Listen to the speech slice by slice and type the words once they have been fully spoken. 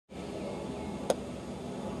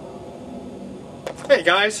Hey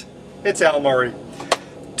guys, it's Al Murray.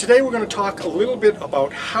 Today we're going to talk a little bit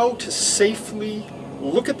about how to safely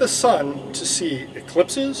look at the sun to see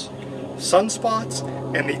eclipses, sunspots,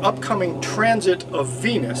 and the upcoming transit of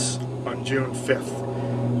Venus on June 5th.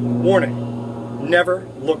 Warning, never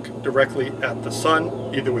look directly at the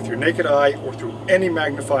sun, either with your naked eye or through any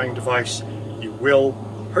magnifying device. You will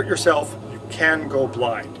hurt yourself, you can go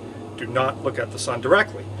blind. Do not look at the sun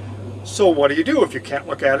directly. So what do you do if you can't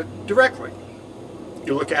look at it directly?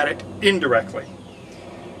 You look at it indirectly.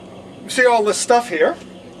 You see all this stuff here?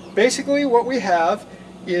 Basically what we have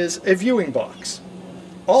is a viewing box.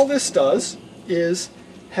 All this does is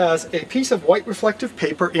has a piece of white reflective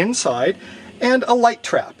paper inside and a light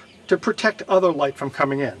trap to protect other light from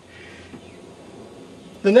coming in.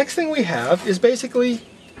 The next thing we have is basically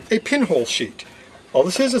a pinhole sheet. All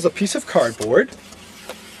this is a piece of cardboard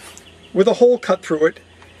with a hole cut through it,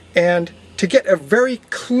 and to get a very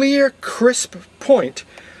clear, crisp point,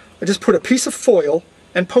 I just put a piece of foil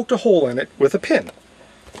and poked a hole in it with a pin.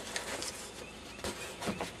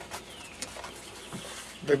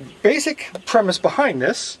 The basic premise behind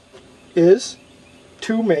this is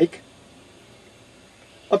to make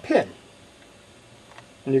a pin.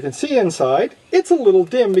 And you can see inside, it's a little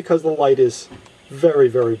dim because the light is very,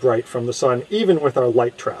 very bright from the sun, even with our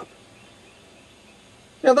light trap.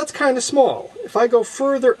 Now that's kind of small. If I go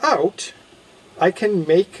further out, I can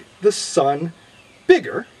make the sun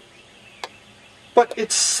bigger, but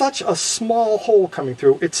it's such a small hole coming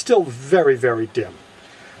through, it's still very, very dim.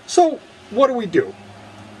 So what do we do?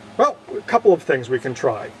 Well, a couple of things we can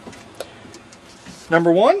try.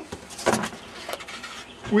 Number one,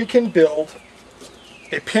 we can build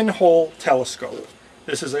a pinhole telescope.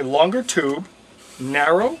 This is a longer tube,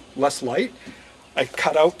 narrow, less light. I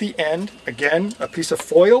cut out the end, again, a piece of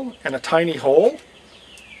foil and a tiny hole,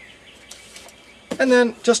 and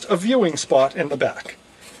then just a viewing spot in the back.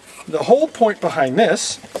 The whole point behind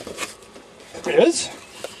this is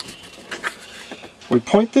we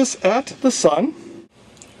point this at the sun.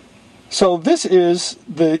 So this is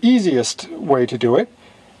the easiest way to do it,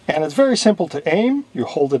 and it's very simple to aim. You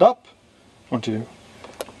hold it up.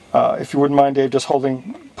 If you wouldn't mind, Dave, just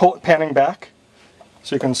panning back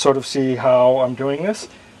so you can sort of see how I'm doing this.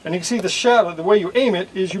 And you can see the shadow, the way you aim it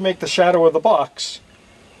is you make the shadow of the box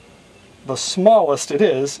the smallest it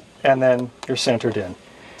is, and then you're centered in.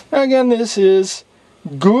 Now again, this is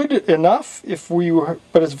good enough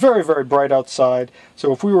but it's very, very bright outside,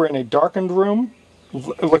 so if we were in a darkened room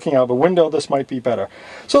looking out the window, this might be better.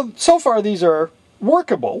 So far these are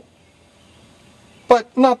workable,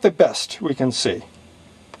 but not the best we can see.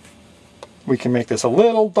 We can make this a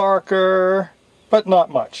little darker, but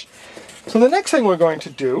not much. So the next thing we're going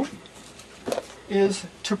to do is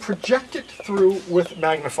to project it through with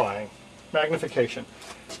magnification.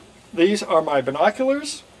 These are my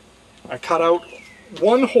binoculars. I cut out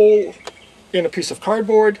one hole in a piece of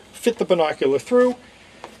cardboard, fit the binocular through.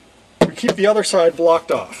 We keep the other side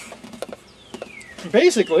blocked off.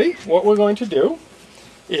 Basically, what we're going to do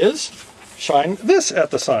is shine this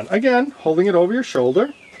at the sun. Again, holding it over your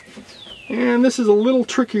shoulder. And this is a little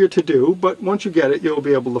trickier to do, but once you get it, you'll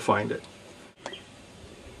be able to find it.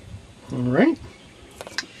 All right.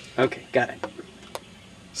 Okay, got it.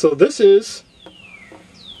 So this is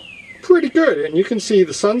pretty good, and you can see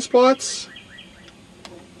the sunspots.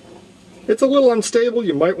 It's a little unstable.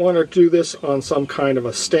 You might want to do this on some kind of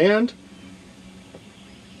a stand.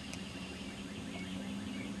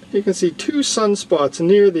 You can see two sunspots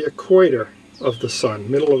near the equator of the sun,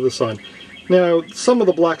 middle of the sun. Now, some of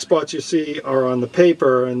the black spots you see are on the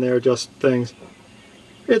paper, and they're just things.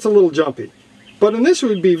 It's a little jumpy. But in this, it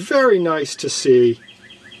would be very nice to see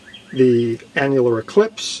the annular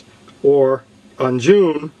eclipse, or on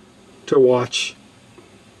June, to watch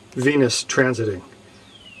Venus transiting.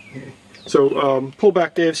 So pull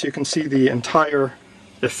back, Dave, so you can see the entire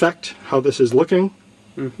effect, how this is looking.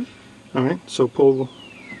 All right, so pull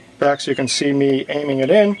back so you can see me aiming it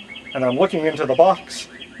in, and I'm looking into the box,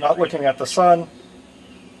 not looking at the sun.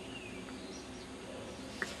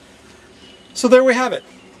 So there we have it.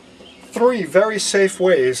 3 very safe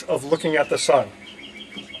ways of looking at the sun.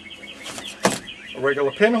 A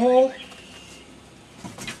regular pinhole,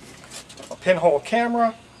 a pinhole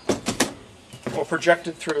camera, or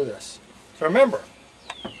projected through this. So remember,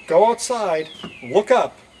 go outside, look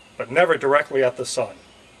up, but never directly at the sun.